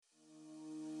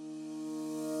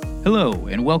Hello,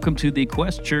 and welcome to the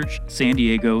Quest Church San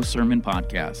Diego Sermon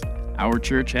Podcast. Our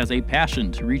church has a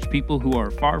passion to reach people who are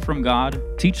far from God,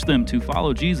 teach them to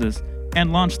follow Jesus,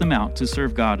 and launch them out to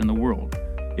serve God in the world.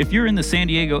 If you're in the San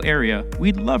Diego area,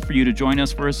 we'd love for you to join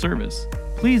us for a service.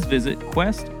 Please visit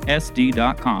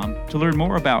questsd.com to learn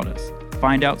more about us,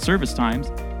 find out service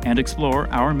times, and explore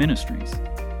our ministries.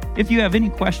 If you have any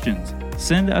questions,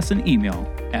 send us an email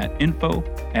at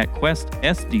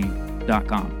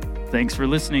info@questsd.com. Thanks for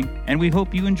listening, and we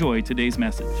hope you enjoy today's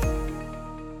message.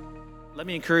 Let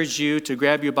me encourage you to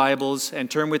grab your Bibles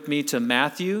and turn with me to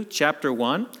Matthew chapter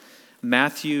 1.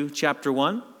 Matthew chapter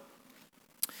 1.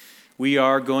 We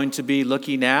are going to be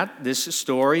looking at this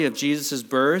story of Jesus'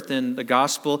 birth in the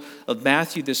Gospel of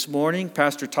Matthew this morning.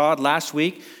 Pastor Todd last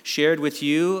week shared with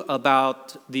you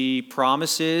about the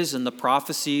promises and the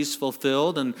prophecies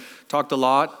fulfilled and talked a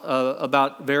lot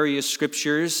about various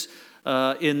scriptures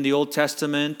in the Old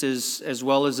Testament as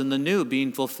well as in the New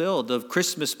being fulfilled, of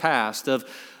Christmas past, of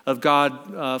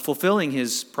God fulfilling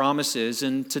His promises.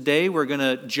 And today we're going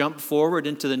to jump forward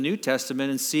into the New Testament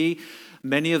and see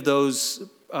many of those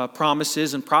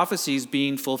promises and prophecies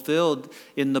being fulfilled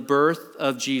in the birth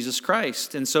of Jesus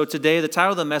Christ. And so today the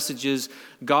title of the message is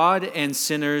God and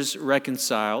Sinners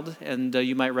Reconciled. And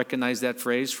you might recognize that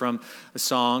phrase from the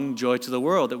song Joy to the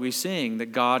World that we sing,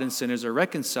 that God and sinners are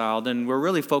reconciled. And we're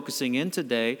really focusing in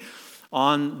today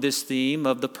on this theme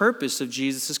of the purpose of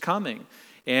Jesus' coming.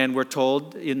 And we're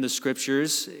told in the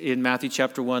scriptures in Matthew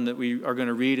chapter 1 that we are going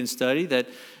to read and study that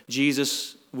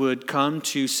Jesus would come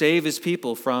to save His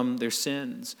people from their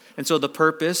sins. And so the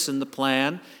purpose and the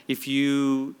plan, if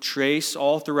you trace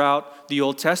all throughout the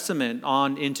Old Testament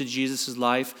on into Jesus'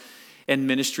 life and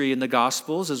ministry in the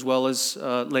Gospels, as well as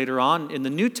later on in the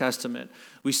New Testament,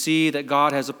 we see that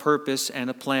God has a purpose and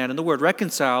a plan. And the word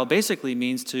reconcile basically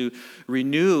means to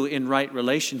renew in right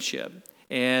relationship.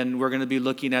 And we're going to be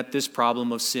looking at this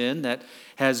problem of sin that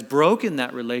has broken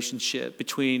that relationship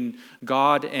between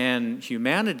God and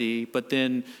humanity, but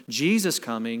then Jesus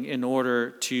coming in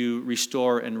order to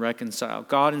restore and reconcile.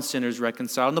 God and sinners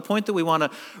reconciled. And the point that we want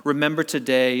to remember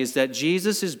today is that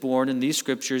Jesus is born in these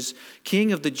scriptures,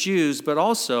 King of the Jews, but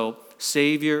also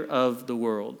Savior of the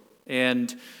world.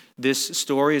 And this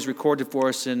story is recorded for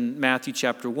us in Matthew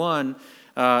chapter 1.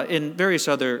 In various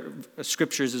other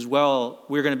scriptures as well,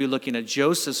 we're going to be looking at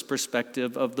Joseph's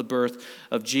perspective of the birth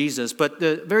of Jesus. But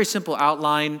the very simple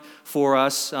outline for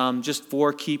us, just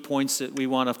 4 key points that we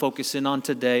want to focus in on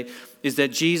today, is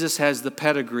that Jesus has the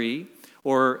pedigree,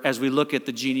 or as we look at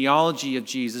the genealogy of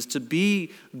Jesus, to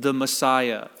be the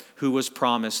Messiah who was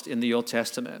promised in the Old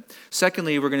Testament.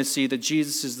 Secondly, we're going to see that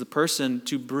Jesus is the person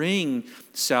to bring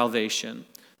salvation.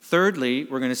 Thirdly,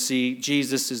 we're going to see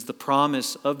Jesus is the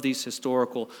promise of these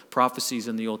historical prophecies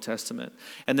in the Old Testament.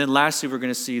 And then lastly, we're going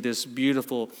to see this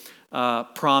beautiful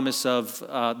promise of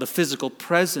the physical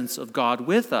presence of God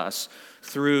with us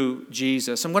through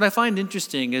Jesus. And what I find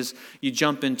interesting is you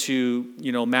jump into,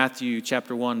 Matthew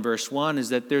chapter 1, verse 1, is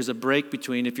that there's a break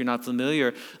between, if you're not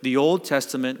familiar, the Old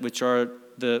Testament, which are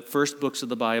the first books of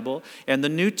the Bible, and the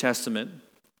New Testament,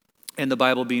 and the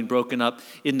Bible being broken up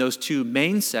in those 2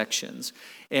 main sections.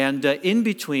 And in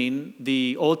between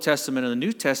the Old Testament and the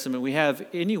New Testament, we have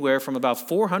anywhere from about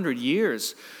 400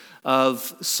 years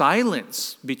of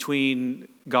silence between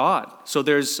God. So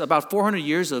there's about 400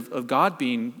 years of God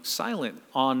being silent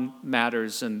on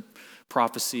matters and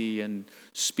prophecy and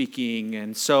speaking.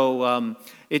 And so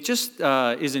it just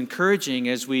is encouraging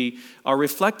as we are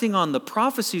reflecting on the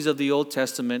prophecies of the Old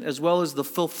Testament as well as the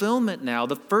fulfillment now.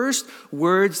 The first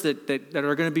words that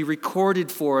are going to be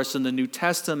recorded for us in the New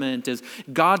Testament as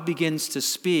God begins to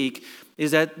speak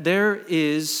is that there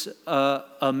is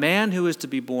a man who is to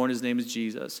be born. His name is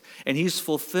Jesus. And He's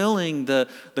fulfilling the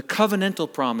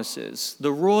covenantal promises,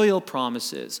 the royal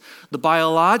promises, the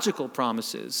biological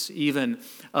promises even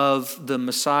of the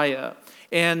Messiah.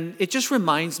 And it just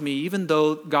reminds me, even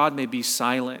though God may be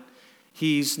silent,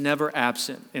 He's never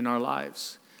absent in our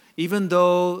lives. Even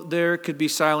though there could be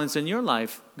silence in your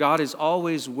life, God is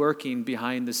always working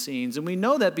behind the scenes. And we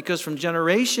know that because from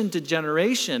generation to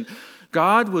generation,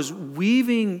 God was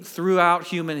weaving throughout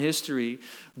human history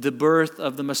the birth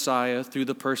of the Messiah through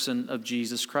the person of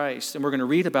Jesus Christ. And we're going to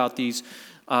read about these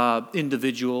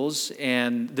individuals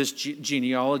and this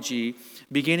genealogy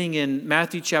beginning in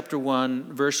Matthew chapter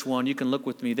 1, verse 1. You can look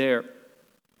with me there.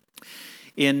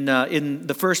 In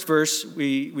the first verse,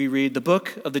 we read, the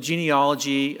book of the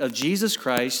genealogy of Jesus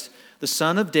Christ, the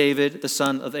son of David, the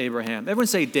son of Abraham. Everyone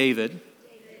say David.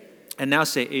 And now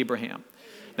say Abraham.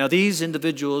 Now, these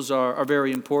individuals are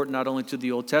very important not only to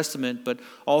the Old Testament, but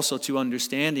also to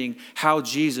understanding how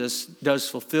Jesus does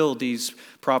fulfill these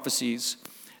prophecies.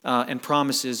 and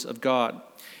promises of God.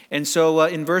 And so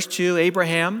in verse 2,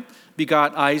 Abraham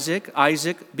begot Isaac,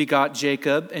 Isaac begot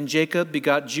Jacob, and Jacob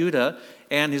begot Judah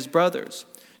and his brothers.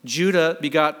 Judah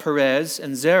begot Perez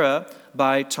and Zerah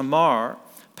by Tamar.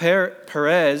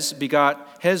 Perez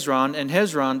begot Hezron, and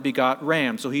Hezron begot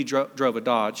Ram. So he drove a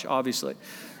Dodge, obviously.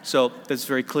 So that's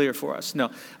very clear for us. No,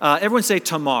 everyone say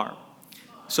Tamar.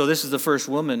 So this is the first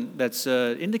woman that's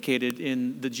indicated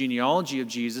in the genealogy of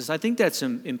Jesus. I think that's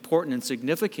important and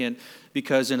significant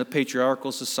because in a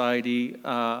patriarchal society,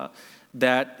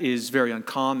 that is very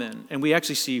uncommon. And we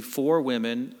actually see 4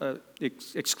 women,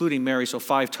 excluding Mary, so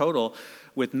 5 total,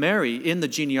 with Mary in the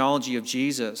genealogy of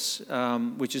Jesus,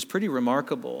 which is pretty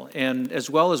remarkable. And as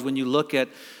well as when you look at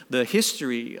the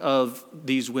history of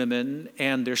these women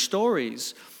and their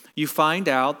stories, you find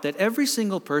out that every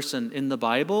single person in the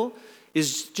Bible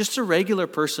is just a regular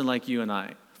person like you and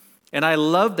I. And I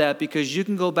love that because you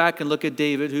can go back and look at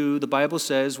David, who the Bible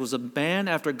says was a man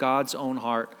after God's own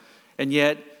heart, and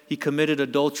yet he committed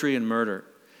adultery and murder.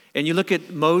 And you look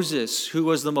at Moses, who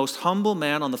was the most humble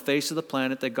man on the face of the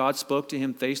planet, that God spoke to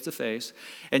him face to face,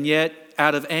 and yet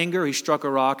out of anger he struck a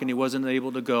rock and he wasn't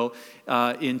able to go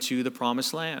into the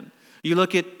promised land. You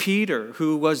look at Peter,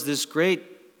 who was this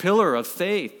great pillar of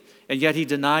faith, and yet he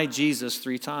denied Jesus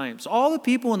 3 times. All the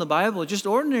people in the Bible are just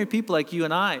ordinary people like you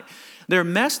and I. They're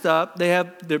messed up, they're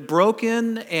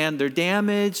broken, and they're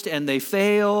damaged, and they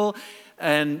fail,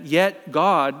 and yet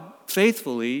God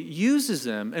faithfully uses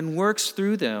them and works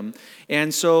through them.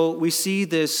 And so we see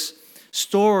this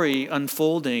story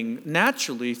unfolding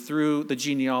naturally through the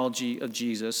genealogy of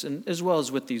Jesus, and as well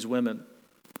as with these women.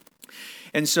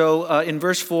 And so in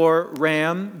verse 4,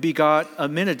 Ram begot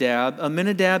Amminadab,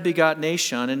 Amminadab begot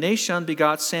Nahshon, and Nahshon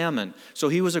begot Salmon. So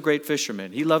he was a great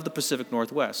fisherman. He loved the Pacific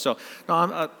Northwest. So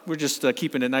we're just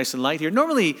keeping it nice and light here.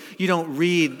 Normally you don't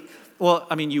read, well,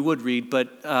 I mean you would read,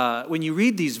 but when you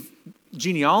read these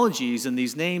genealogies and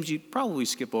these names, you probably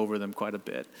skip over them quite a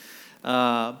bit.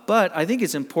 But I think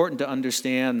it's important to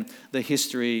understand the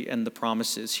history and the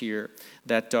promises here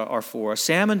that are for us.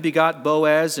 Salmon begot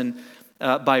Boaz and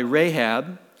by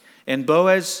Rahab, and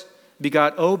Boaz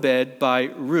begot Obed by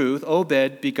Ruth.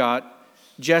 Obed begot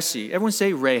Jesse. Everyone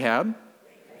say Rahab.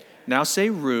 Now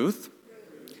say Ruth.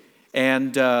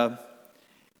 And so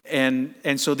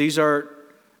these are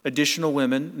additional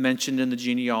women mentioned in the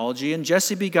genealogy. And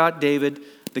Jesse begot David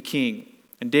the king.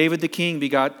 And David the king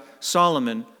begot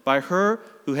Solomon by her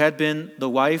who had been the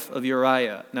wife of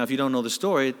Uriah. Now, if you don't know the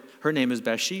story, her name is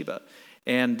Bathsheba.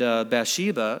 And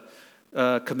Bathsheba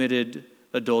committed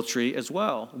adultery as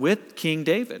well with King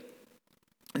David.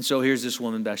 And so here's this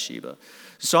woman, Bathsheba.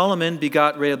 Solomon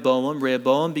begot Rehoboam.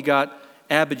 Rehoboam begot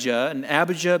Abijah. And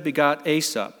Abijah begot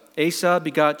Asa. Asa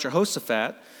begot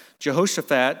Jehoshaphat.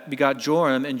 Jehoshaphat begot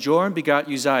Joram. And Joram begot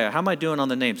Uzziah. How am I doing on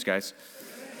the names, guys?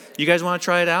 You guys want to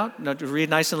try it out? Read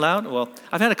nice and loud? Well,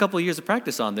 I've had a couple of years of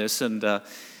practice on this, and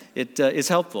it is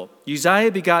helpful.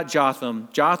 Uzziah begot Jotham.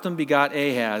 Jotham begot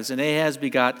Ahaz. And Ahaz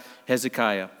begot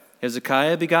Hezekiah.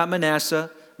 Hezekiah begot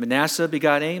Manasseh. Manasseh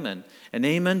begot Amon. And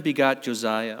Amon begot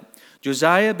Josiah.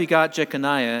 Josiah begot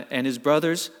Jeconiah and his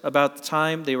brothers about the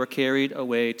time they were carried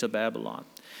away to Babylon.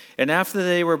 And after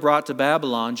they were brought to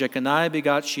Babylon, Jeconiah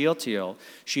begot Shealtiel.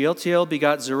 Shealtiel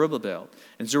begot Zerubbabel.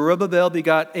 And Zerubbabel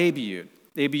begot Abiud.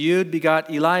 Abiud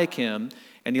begot Eliakim.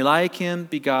 And Eliakim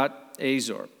begot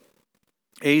Azor.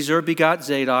 Azor begot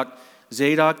Zadok.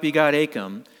 Zadok begot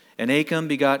Achim. And Achim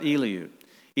begot Eliud.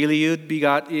 Eliud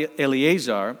begot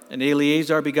Eleazar, and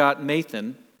Eleazar begot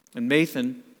Mathan, and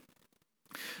Mathan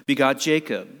begot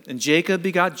Jacob. And Jacob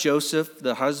begot Joseph,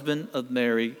 the husband of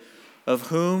Mary, of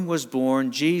whom was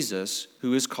born Jesus,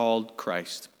 who is called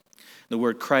Christ. The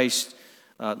word Christ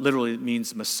literally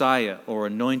means Messiah or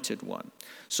anointed one.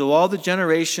 So all the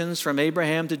generations from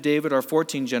Abraham to David are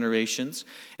 14 generations,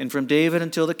 and from David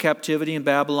until the captivity in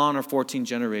Babylon are 14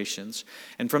 generations,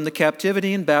 and from the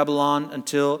captivity in Babylon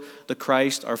until the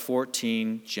Christ are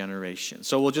 14 generations.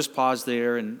 So we'll just pause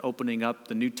there and opening up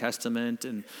the New Testament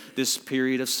and this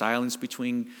period of silence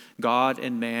between God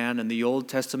and man and the Old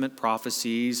Testament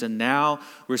prophecies, and now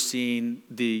we're seeing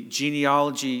the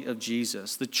genealogy of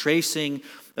Jesus, the tracing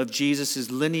of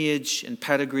Jesus' lineage and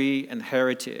pedigree and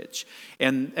heritage.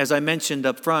 And as I mentioned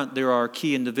up front, there are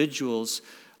key individuals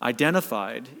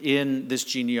identified in this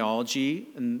genealogy,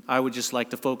 and I would just like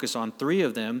to focus on 3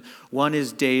 of them. One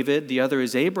is David, the other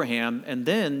is Abraham, and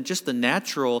then just the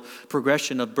natural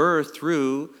progression of birth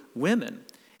through women.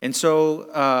 And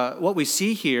so what we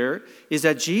see here is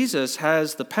that Jesus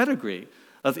has the pedigree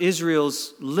of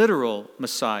Israel's literal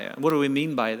Messiah. What do we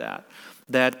mean by that?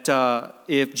 That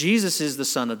if Jesus is the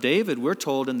son of David, we're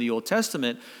told in the Old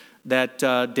Testament, that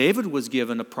David was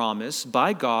given a promise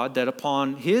by God that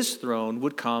upon his throne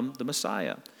would come the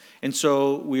Messiah. And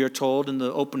so we are told in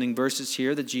the opening verses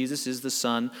here that Jesus is the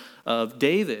son of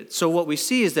David. So what we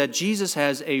see is that Jesus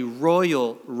has a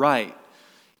royal right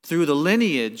through the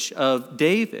lineage of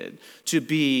David to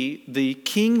be the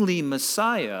kingly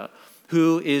Messiah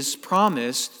who is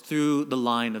promised through the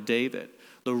line of David.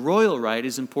 The royal right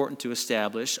is important to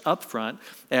establish up front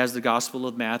as the Gospel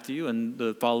of Matthew and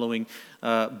the following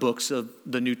books of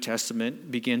the New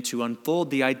Testament begin to unfold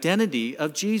the identity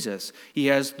of Jesus. He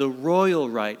has the royal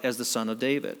right as the son of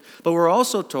David. But we're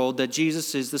also told that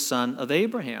Jesus is the son of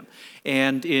Abraham.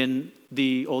 And in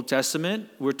the Old Testament,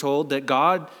 we're told that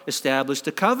God established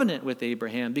a covenant with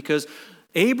Abraham because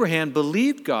Abraham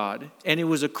believed God, and it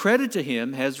was accredited to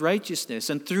him as righteousness.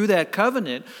 And through that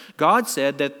covenant, God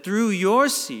said that through your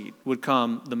seed would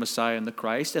come the Messiah and the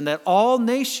Christ, and that all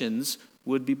nations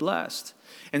would be blessed.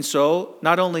 And so,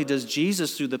 not only does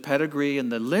Jesus, through the pedigree and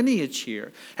the lineage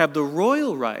here, have the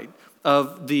royal right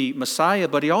of the Messiah,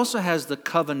 but he also has the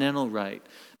covenantal right,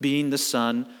 being the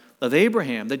son of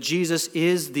Abraham, that Jesus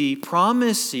is the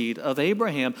promised seed of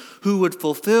Abraham who would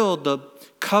fulfill the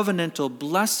covenantal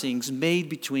blessings made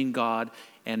between God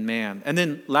and man. And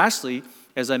then lastly,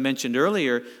 as I mentioned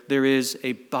earlier, there is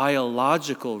a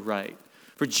biological right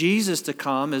for Jesus to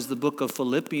come, as the book of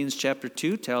Philippians chapter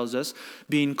 2 tells us,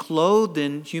 being clothed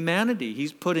in humanity.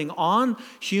 He's putting on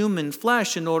human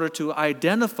flesh in order to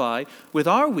identify with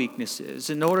our weaknesses,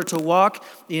 in order to walk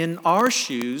in our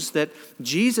shoes, that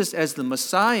Jesus as the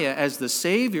Messiah, as the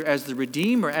Savior, as the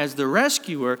Redeemer, as the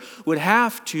Rescuer, would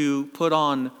have to put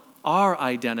on our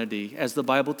identity, as the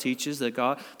Bible teaches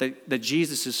that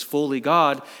Jesus is fully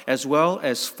God as well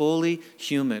as fully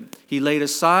human. He laid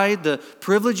aside the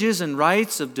privileges and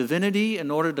rights of divinity in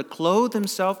order to clothe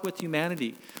himself with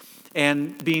humanity.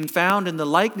 And being found in the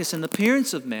likeness and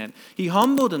appearance of man, he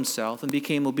humbled himself and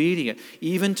became obedient,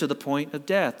 even to the point of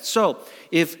death. So,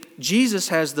 if Jesus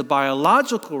has the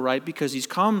biological right because he's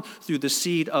come through the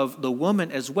seed of the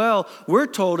woman as well, we're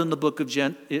told in the book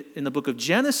of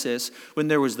Genesis, when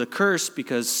there was the curse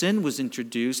because sin was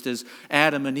introduced as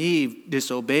Adam and Eve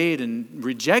disobeyed and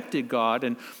rejected God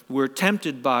and were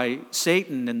tempted by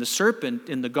Satan and the serpent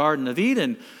in the Garden of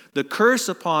Eden, the curse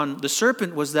upon the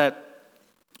serpent was that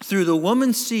through the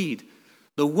woman's seed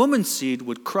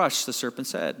would crush the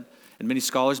serpent's head. And many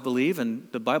scholars believe, and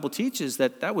the Bible teaches,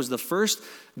 that was the first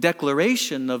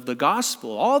declaration of the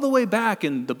gospel, all the way back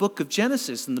in the book of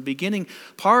Genesis, in the beginning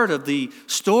part of the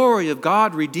story of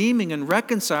God redeeming and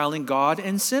reconciling God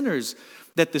and sinners,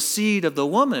 that the seed of the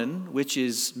woman, which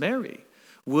is Mary,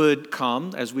 would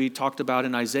come, as we talked about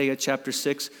in Isaiah chapter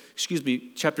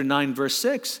 9, verse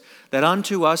 6, that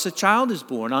unto us a child is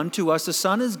born, unto us a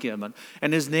son is given,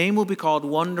 and his name will be called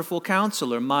Wonderful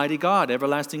Counselor, Mighty God,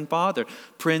 Everlasting Father,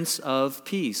 Prince of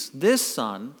Peace. This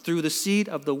son, through the seed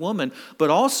of the woman, but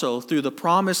also through the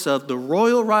promise of the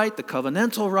royal right, the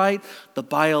covenantal right, the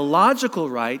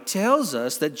biological right, tells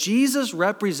us that Jesus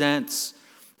represents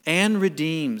and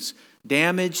redeems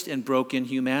damaged and broken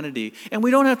humanity. And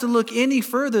we don't have to look any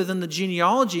further than the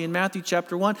genealogy in Matthew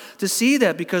chapter 1 to see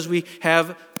that, because we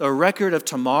have a record of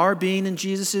Tamar being in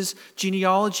Jesus'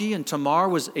 genealogy, and Tamar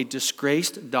was a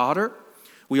disgraced daughter.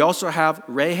 We also have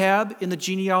Rahab in the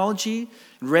genealogy.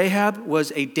 Rahab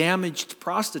was a damaged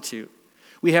prostitute.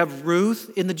 We have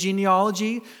Ruth in the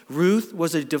genealogy. Ruth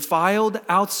was a defiled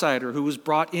outsider who was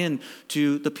brought in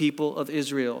to the people of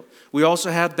Israel. We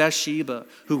also have Bathsheba,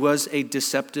 who was a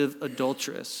deceptive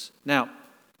adulteress. Now,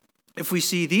 if we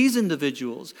see these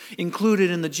individuals included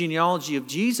in the genealogy of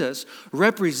Jesus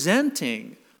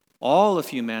representing all of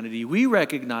humanity, we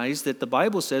recognize that the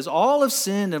Bible says all have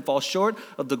sinned and fall short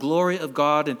of the glory of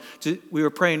God. And we were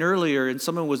praying earlier, and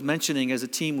someone was mentioning as a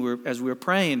team, as we were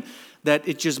praying, that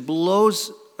it just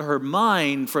blows her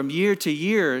mind from year to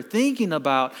year, thinking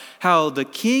about how the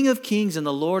King of Kings and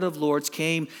the Lord of Lords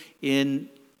came in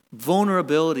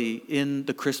vulnerability in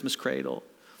the Christmas cradle.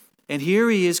 And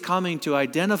here he is coming to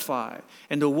identify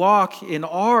and to walk in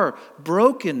our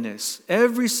brokenness.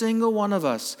 Every single one of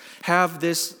us have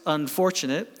this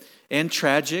unfortunate and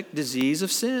tragic disease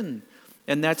of sin.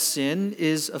 And that sin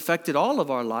is affected all of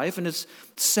our life, and it's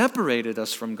separated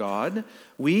us from God.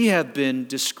 We have been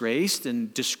disgraced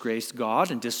and disgraced God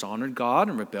and dishonored God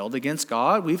and rebelled against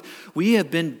God. We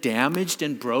have been damaged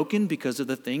and broken because of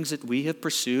the things that we have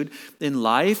pursued in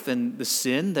life, and the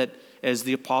sin that, as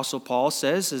the Apostle Paul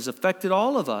says, has affected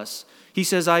all of us. He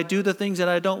says, I do the things that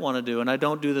I don't want to do, and I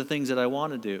don't do the things that I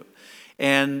want to do.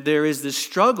 And there is this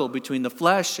struggle between the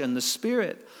flesh and the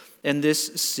spirit. And this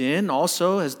sin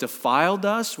also has defiled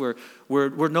us. We're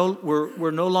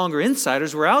no longer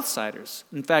insiders, we're outsiders.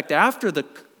 In fact, after the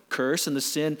curse and the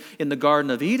sin in the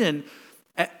Garden of Eden,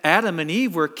 Adam and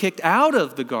Eve were kicked out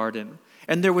of the garden.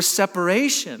 And there was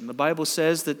separation. The Bible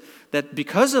says that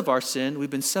because of our sin, we've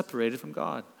been separated from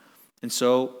God. And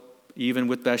so, even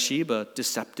with Bathsheba,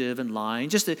 deceptive and lying,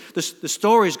 just the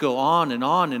stories go on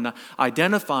and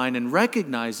identifying and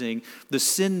recognizing the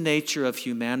sin nature of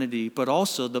humanity, but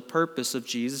also the purpose of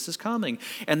Jesus' coming.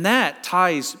 And that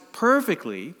ties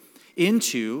perfectly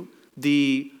into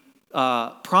the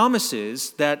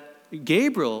promises that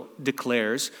Gabriel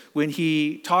declares when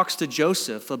he talks to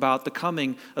Joseph about the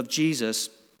coming of Jesus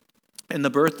and the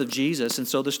birth of Jesus. And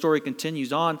so the story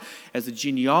continues on as the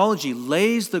genealogy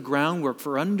lays the groundwork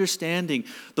for understanding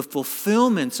the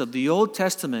fulfillments of the Old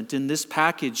Testament in this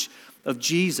package of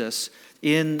Jesus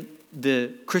in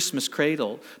the Christmas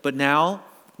cradle. But now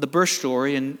the birth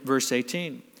story in verse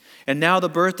 18. And now the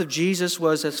birth of Jesus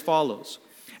was as follows.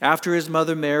 After his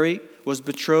mother Mary was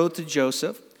betrothed to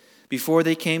Joseph, before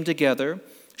they came together,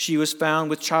 she was found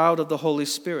with child of the Holy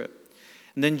Spirit.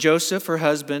 And then Joseph, her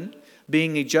husband,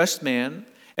 being a just man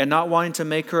and not wanting to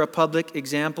make her a public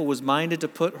example, was minded to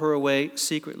put her away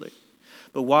secretly.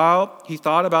 But while he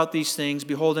thought about these things,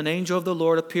 behold, an angel of the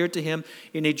Lord appeared to him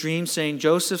in a dream, saying,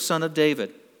 Joseph, son of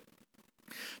David,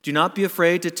 do not be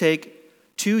afraid to take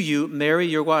to you Mary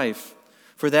your wife,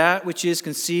 for that which is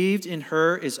conceived in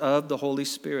her is of the Holy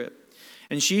Spirit.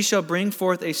 And she shall bring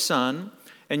forth a son,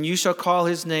 and you shall call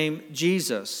his name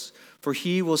Jesus, for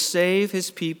he will save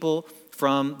his people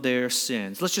from their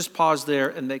sins. Let's just pause there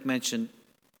and make mention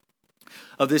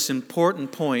of this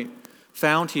important point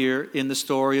found here in the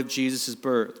story of Jesus'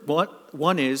 birth.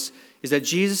 One is that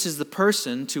Jesus is the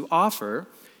person to offer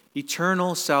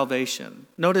eternal salvation.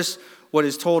 Notice what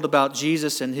is told about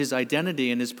Jesus and his identity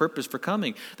and his purpose for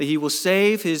coming, that he will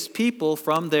save his people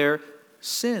from their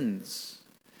sins.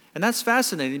 And that's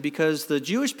fascinating because the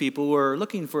Jewish people were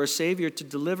looking for a Savior to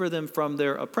deliver them from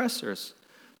their oppressors,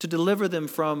 to deliver them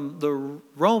from the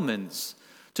Romans,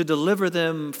 to deliver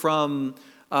them from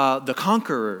the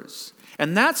conquerors.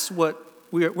 And that's what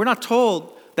we're not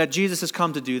told that Jesus has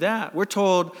come to do that. We're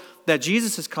told that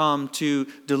Jesus has come to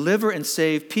deliver and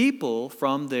save people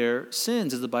from their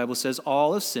sins. As the Bible says,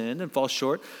 all have sinned and fall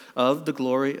short of the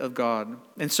glory of God.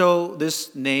 And so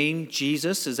this name,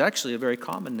 Jesus, is actually a very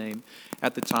common name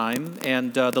at the time.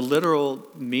 And the literal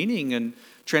meaning and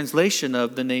translation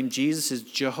of the name Jesus is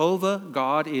Jehovah,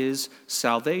 God is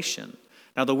salvation.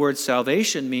 Now the word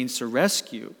salvation means to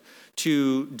rescue,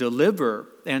 to deliver,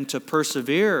 and to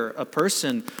persevere a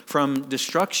person from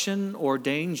destruction or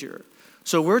danger.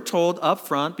 So we're told up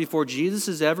front, before Jesus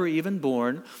is ever even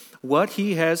born, what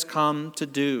he has come to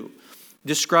do.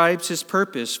 Describes his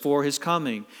purpose for his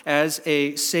coming as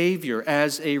a Savior,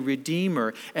 as a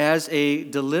Redeemer, as a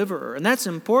Deliverer. And that's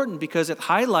important because it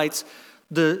highlights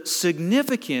the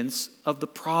significance of the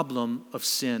problem of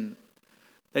sin.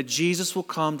 That Jesus will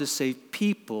come to save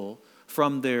people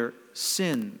from their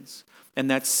sins. And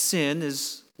that sin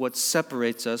is what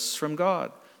separates us from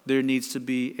God. There needs to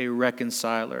be a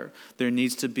reconciler. There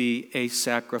needs to be a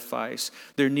sacrifice.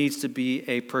 There needs to be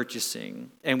a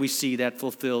purchasing. And we see that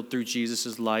fulfilled through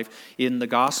Jesus' life in the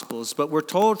Gospels. But we're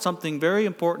told something very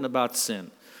important about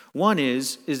sin. One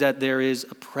is that there is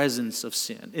a presence of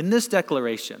sin. In this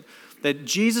declaration, that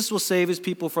Jesus will save his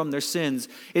people from their sins,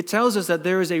 it tells us that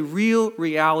there is a real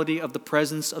reality of the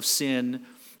presence of sin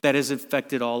that has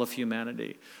affected all of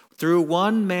humanity. Through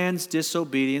one man's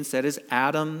disobedience, that is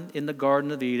Adam in the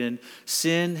Garden of Eden,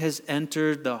 sin has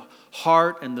entered the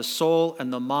heart and the soul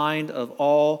and the mind of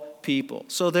all people.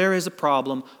 So there is a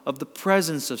problem of the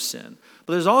presence of sin.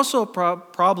 But there's also a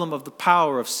problem of the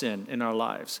power of sin in our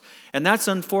lives. And that's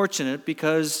unfortunate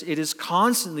because it is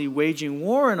constantly waging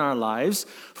war in our lives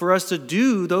for us to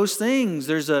do those things.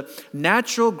 There's a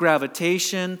natural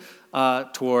gravitation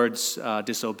towards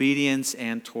disobedience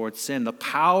and towards sin. The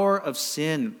power of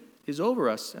sin is over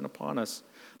us and upon us.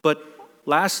 But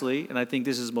lastly, and I think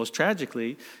this is most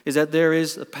tragically, is that there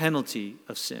is a penalty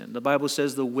of sin. The Bible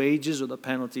says the wages or the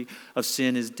penalty of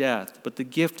sin is death, but the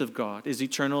gift of God is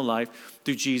eternal life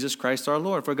through Jesus Christ our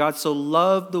Lord. For God so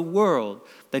loved the world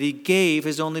that he gave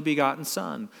his only begotten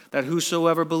Son, that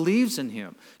whosoever believes in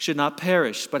him should not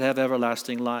perish but have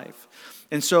everlasting life.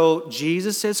 And so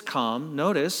Jesus has come,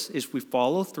 notice, if we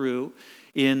follow through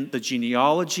in the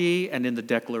genealogy and in the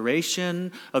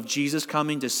declaration of Jesus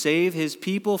coming to save his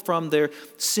people from their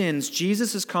sins,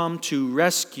 Jesus has come to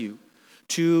rescue,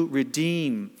 to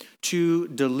redeem, to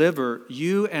deliver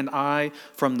you and I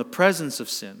from the presence of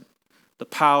sin, the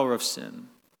power of sin,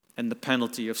 and the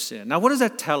penalty of sin. Now, what does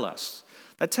that tell us?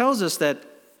 That tells us that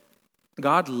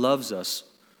God loves us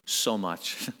so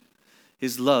much.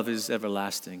 His love is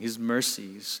everlasting. His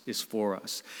mercy is for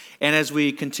us. And as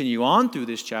we continue on through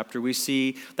this chapter, we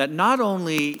see that not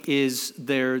only is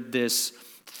there this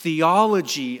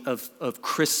theology of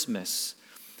Christmas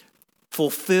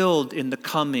fulfilled in the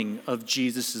coming of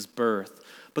Jesus' birth,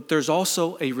 but there's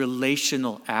also a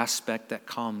relational aspect that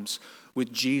comes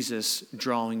with Jesus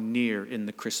drawing near in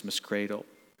the Christmas cradle.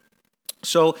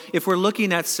 So if we're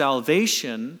looking at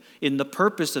salvation in the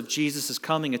purpose of Jesus'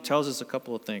 coming, it tells us a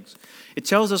couple of things. It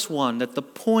tells us, one, that the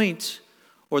point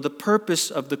or the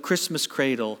purpose of the Christmas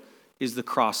cradle is the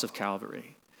cross of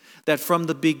Calvary. That from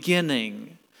the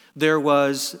beginning, there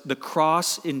was the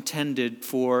cross intended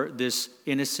for this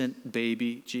innocent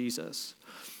baby Jesus.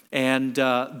 And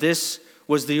this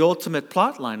was the ultimate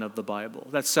plot line of the Bible,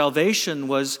 that salvation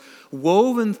was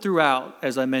woven throughout,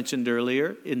 as I mentioned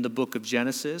earlier, in the book of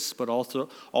Genesis, but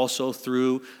also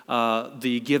through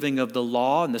the giving of the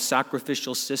law and the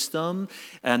sacrificial system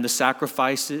and the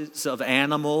sacrifices of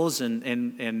animals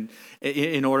and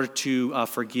in order to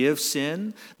forgive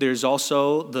sin. There's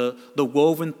also the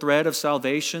woven thread of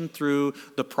salvation through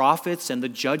the prophets and the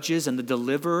judges and the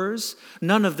deliverers.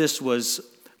 None of this was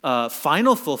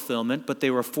final fulfillment, but they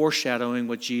were foreshadowing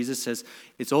what Jesus has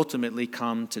it's ultimately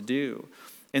come to do.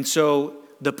 And so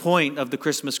the point of the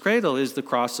Christmas cradle is the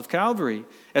cross of Calvary,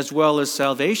 as well as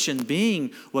salvation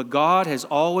being what God has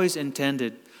always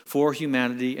intended for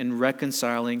humanity in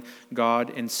reconciling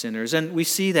God and sinners. And we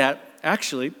see that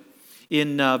actually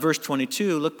in verse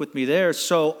 22. Look with me there.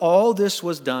 So all this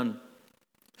was done.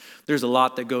 There's a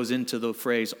lot that goes into the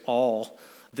phrase, all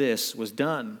this was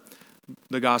done.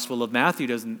 The Gospel of Matthew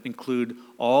doesn't include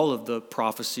all of the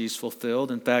prophecies fulfilled.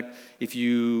 In fact, if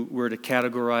you were to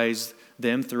categorize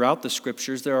them throughout the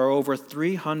Scriptures, there are over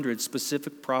 300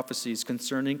 specific prophecies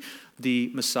concerning the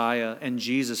Messiah and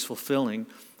Jesus fulfilling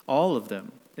all of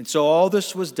them. And so all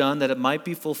this was done that it might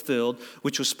be fulfilled,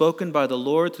 which was spoken by the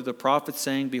Lord through the prophet,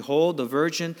 saying, Behold, the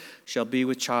virgin shall be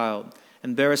with child,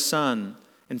 and bear a son,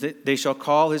 and they shall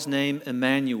call his name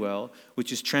Emmanuel,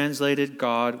 which is translated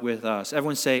God with us.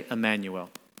 Everyone say Emmanuel.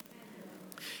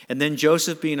 And then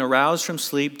Joseph, being aroused from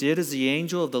sleep, did as the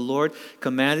angel of the Lord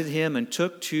commanded him, and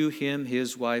took to him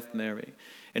his wife Mary,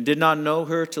 and did not know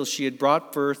her till she had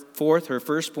brought forth her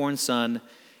firstborn son,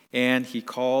 and he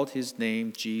called his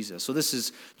name Jesus. So this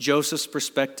is Joseph's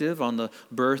perspective on the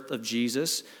birth of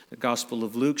Jesus. The Gospel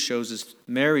of Luke shows us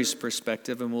Mary's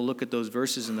perspective, and we'll look at those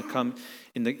verses in the coming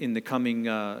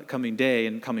day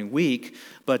and coming week.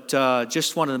 But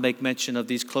just wanted to make mention of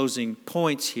these closing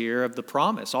points here of the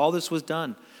promise. All this was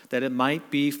done that it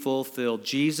might be fulfilled.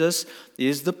 Jesus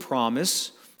is the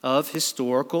promise of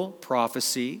historical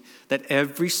prophecy that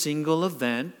every single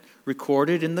event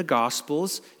recorded in the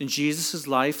Gospels in Jesus'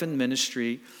 life and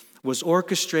ministry was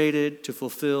orchestrated to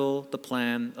fulfill the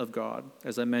plan of God.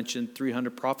 As I mentioned,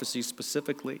 300 prophecies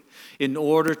specifically, in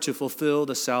order to fulfill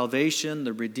the salvation,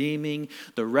 the redeeming,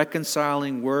 the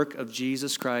reconciling work of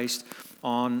Jesus Christ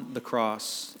on the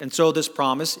cross. And so this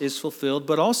promise is fulfilled,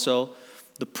 but also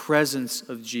the presence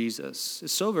of Jesus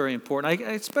is so very important,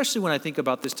 especially when I think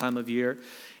about this time of year.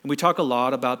 And we talk a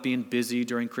lot about being busy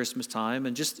during Christmas time,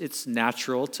 and just it's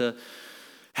natural to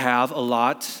have a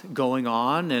lot going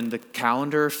on, and the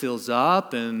calendar fills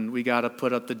up, and we got to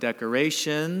put up the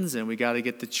decorations, and we got to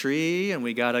get the tree, and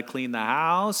we got to clean the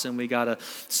house, and we got to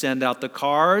send out the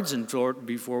cards. And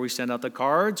before we send out the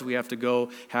cards, we have to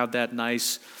go have that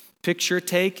nice picture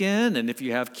taken. And if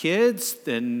you have kids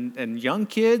and young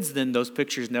kids, then those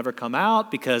pictures never come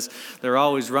out because they're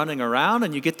always running around,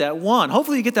 and you get that one.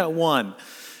 Hopefully you get that one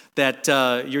that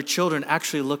your children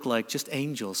actually look like just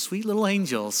angels, sweet little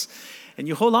angels. And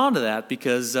you hold on to that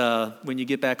because when you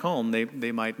get back home,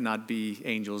 they might not be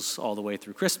angels all the way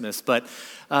through Christmas. But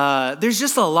there's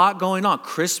just a lot going on.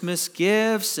 Christmas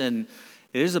gifts, and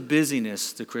there's a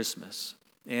busyness to Christmas.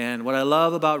 And what I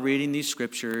love about reading these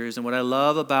scriptures, and what I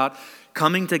love about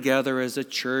coming together as a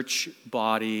church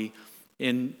body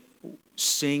in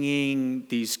singing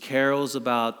these carols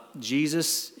about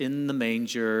Jesus in the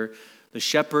manger, the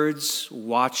shepherds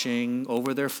watching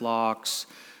over their flocks,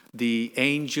 the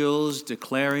angels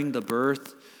declaring the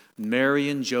birth, Mary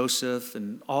and Joseph,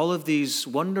 and all of these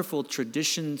wonderful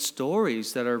tradition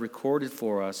stories that are recorded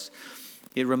for us,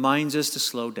 it reminds us to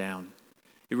slow down.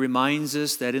 It reminds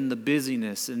us that in the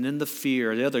busyness and in the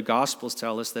fear, the other Gospels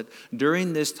tell us that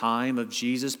during this time of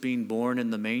Jesus being born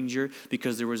in the manger,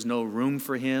 because there was no room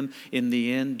for him in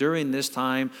the inn, during this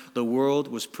time, the world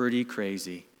was pretty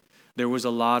crazy. There was a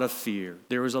lot of fear.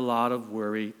 There was a lot of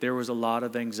worry. There was a lot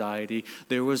of anxiety.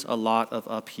 There was a lot of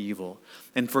upheaval.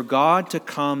 And for God to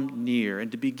come near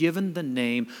and to be given the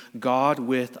name God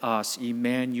with us,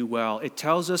 Emmanuel, it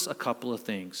tells us a couple of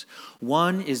things.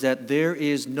 One is that there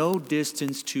is no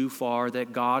distance too far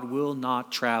that God will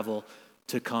not travel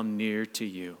to come near to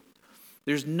you.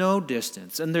 There's no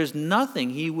distance, and there's nothing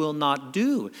he will not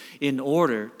do in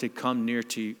order to come near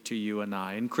to you and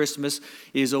I. And Christmas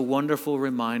is a wonderful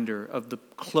reminder of the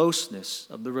closeness,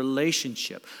 of the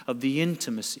relationship, of the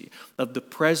intimacy, of the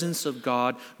presence of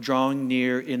God drawing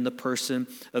near in the person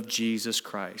of Jesus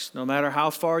Christ. No matter how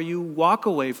far you walk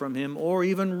away from him or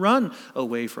even run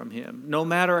away from him, no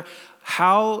matter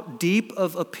how deep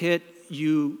of a pit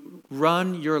you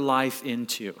run your life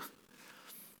into,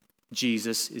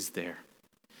 Jesus is there.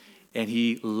 And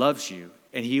he loves you.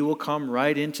 And he will come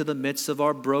right into the midst of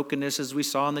our brokenness, as we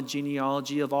saw in the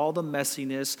genealogy, of all the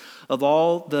messiness, of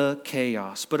all the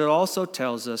chaos. But it also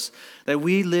tells us that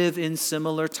we live in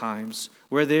similar times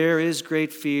where there is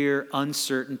great fear,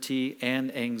 uncertainty,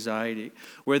 and anxiety,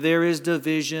 where there is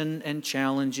division and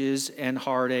challenges and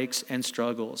heartaches and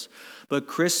struggles. But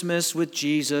Christmas with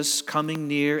Jesus coming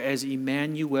near as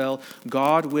Emmanuel,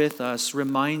 God with us,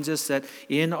 reminds us that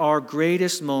in our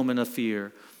greatest moment of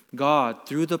fear, God,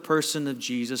 through the person of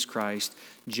Jesus Christ,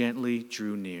 gently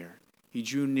drew near. He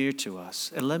drew near to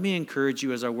us. And let me encourage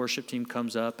you as our worship team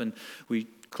comes up and we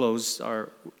close our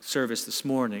service this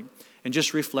morning, and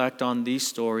just reflect on these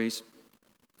stories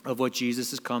of what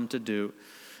Jesus has come to do,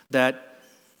 that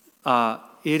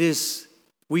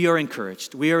we are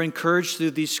encouraged. We are encouraged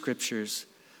through these scriptures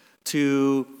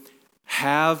to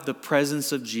have the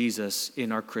presence of Jesus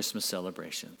in our Christmas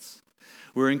celebrations.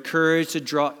 We're encouraged to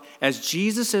draw, as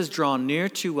Jesus has drawn near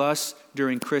to us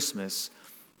during Christmas,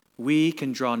 we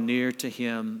can draw near to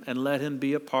him and let him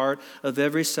be a part of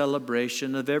every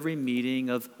celebration, of every meeting,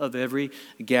 of every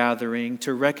gathering,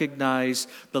 to recognize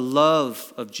the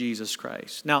love of Jesus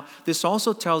Christ. Now, this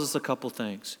also tells us a couple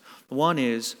things. One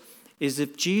is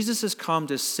if Jesus has come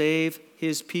to save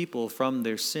his people from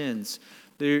their sins,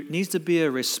 there needs to be a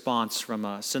response from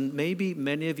us. And maybe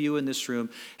many of you in this room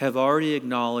have already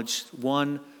acknowledged,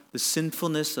 one, the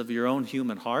sinfulness of your own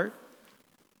human heart,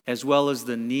 as well as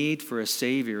the need for a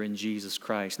Savior in Jesus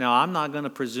Christ. Now, I'm not going to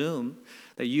presume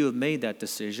that you have made that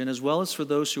decision, as well as for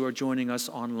those who are joining us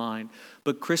online.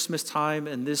 But Christmas time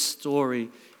and this story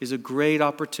is a great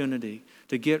opportunity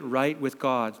to get right with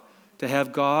God, to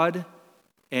have God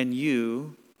and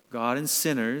you, God and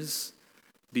sinners,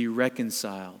 be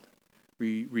reconciled,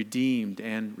 redeemed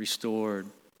and restored.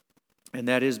 And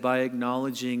that is by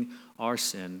acknowledging our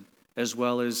sin as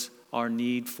well as our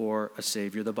need for a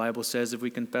Savior. The Bible says if we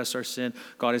confess our sin,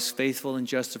 God is faithful and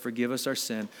just to forgive us our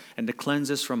sin and to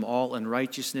cleanse us from all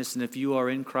unrighteousness. And if you are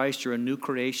in Christ, you're a new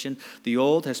creation. The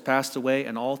old has passed away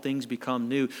and all things become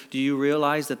new. Do you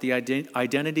realize that the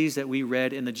identities that we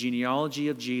read in the genealogy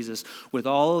of Jesus, with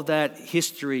all of that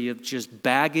history of just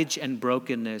baggage and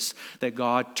brokenness, that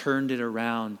God turned it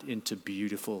around into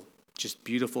beautiful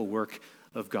work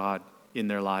of God in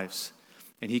their lives?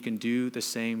 And he can do the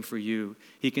same for you.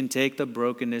 He can take the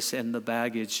brokenness and the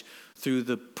baggage through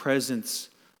the presence,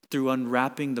 through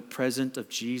unwrapping the present of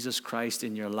Jesus Christ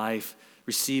in your life,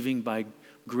 receiving by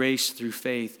grace through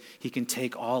faith. He can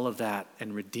take all of that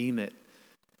and redeem it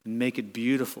and make it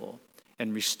beautiful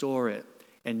and restore it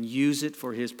and use it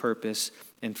for his purpose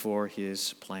and for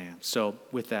his plan. So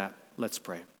with that, let's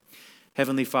pray.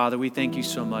 Heavenly Father, we thank you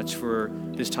so much for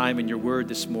this time in your word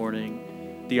this morning,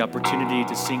 the opportunity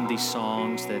to sing these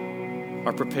songs that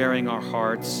are preparing our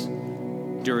hearts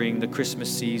during the Christmas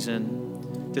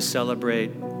season to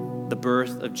celebrate the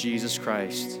birth of Jesus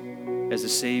Christ as the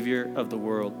Savior of the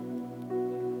world.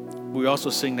 We also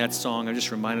sing that song. I'm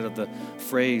just reminded of the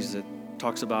phrase that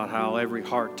talks about how every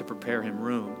heart to prepare him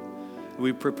room.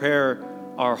 We prepare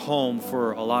our home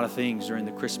for a lot of things during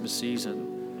the Christmas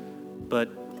season, but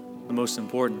the most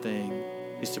important thing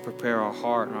is to prepare our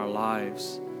heart and our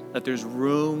lives, that there's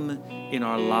room in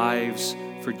our lives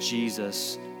for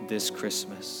Jesus this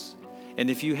Christmas. And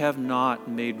if you have not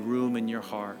made room in your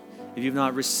heart, if you've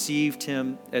not received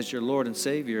him as your Lord and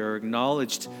Savior or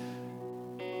acknowledged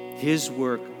his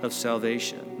work of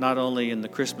salvation, not only in the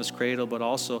Christmas cradle, but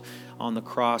also on the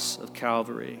cross of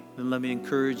Calvary, then let me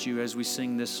encourage you as we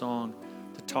sing this song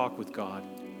to talk with God,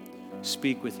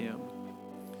 speak with him,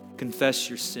 confess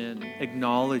your sin,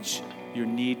 acknowledge your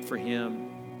need for him,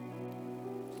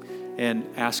 and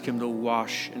ask him to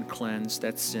wash and cleanse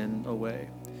that sin away.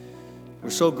 We're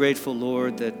so grateful,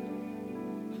 Lord, that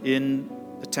in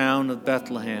the town of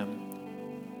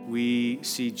Bethlehem, we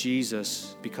see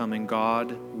Jesus becoming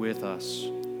God with us.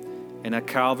 And at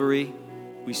Calvary,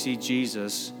 we see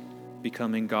Jesus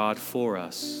becoming God for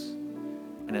us.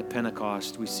 And at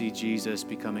Pentecost, we see Jesus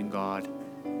becoming God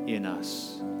in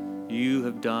us. You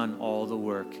have done all the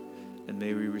work, and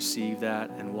may we receive that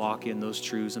and walk in those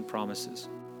truths and promises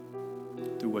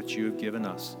through what you have given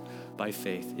us by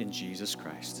faith in Jesus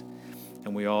Christ.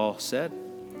 And we all said,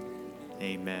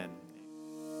 amen.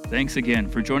 Thanks again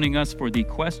for joining us for the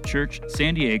Quest Church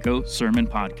San Diego Sermon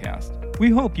Podcast. We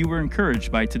hope you were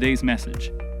encouraged by today's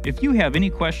message. If you have any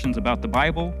questions about the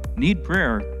Bible, need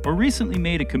prayer, or recently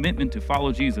made a commitment to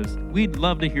follow Jesus, we'd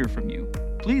love to hear from you.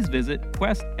 Please visit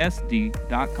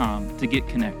questsd.com to get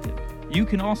connected. You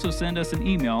can also send us an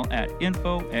email at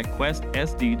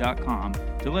info@questsd.com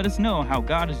to let us know how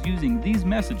God is using these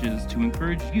messages to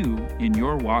encourage you in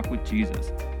your walk with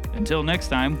Jesus. Until next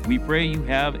time, we pray you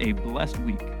have a blessed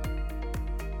week.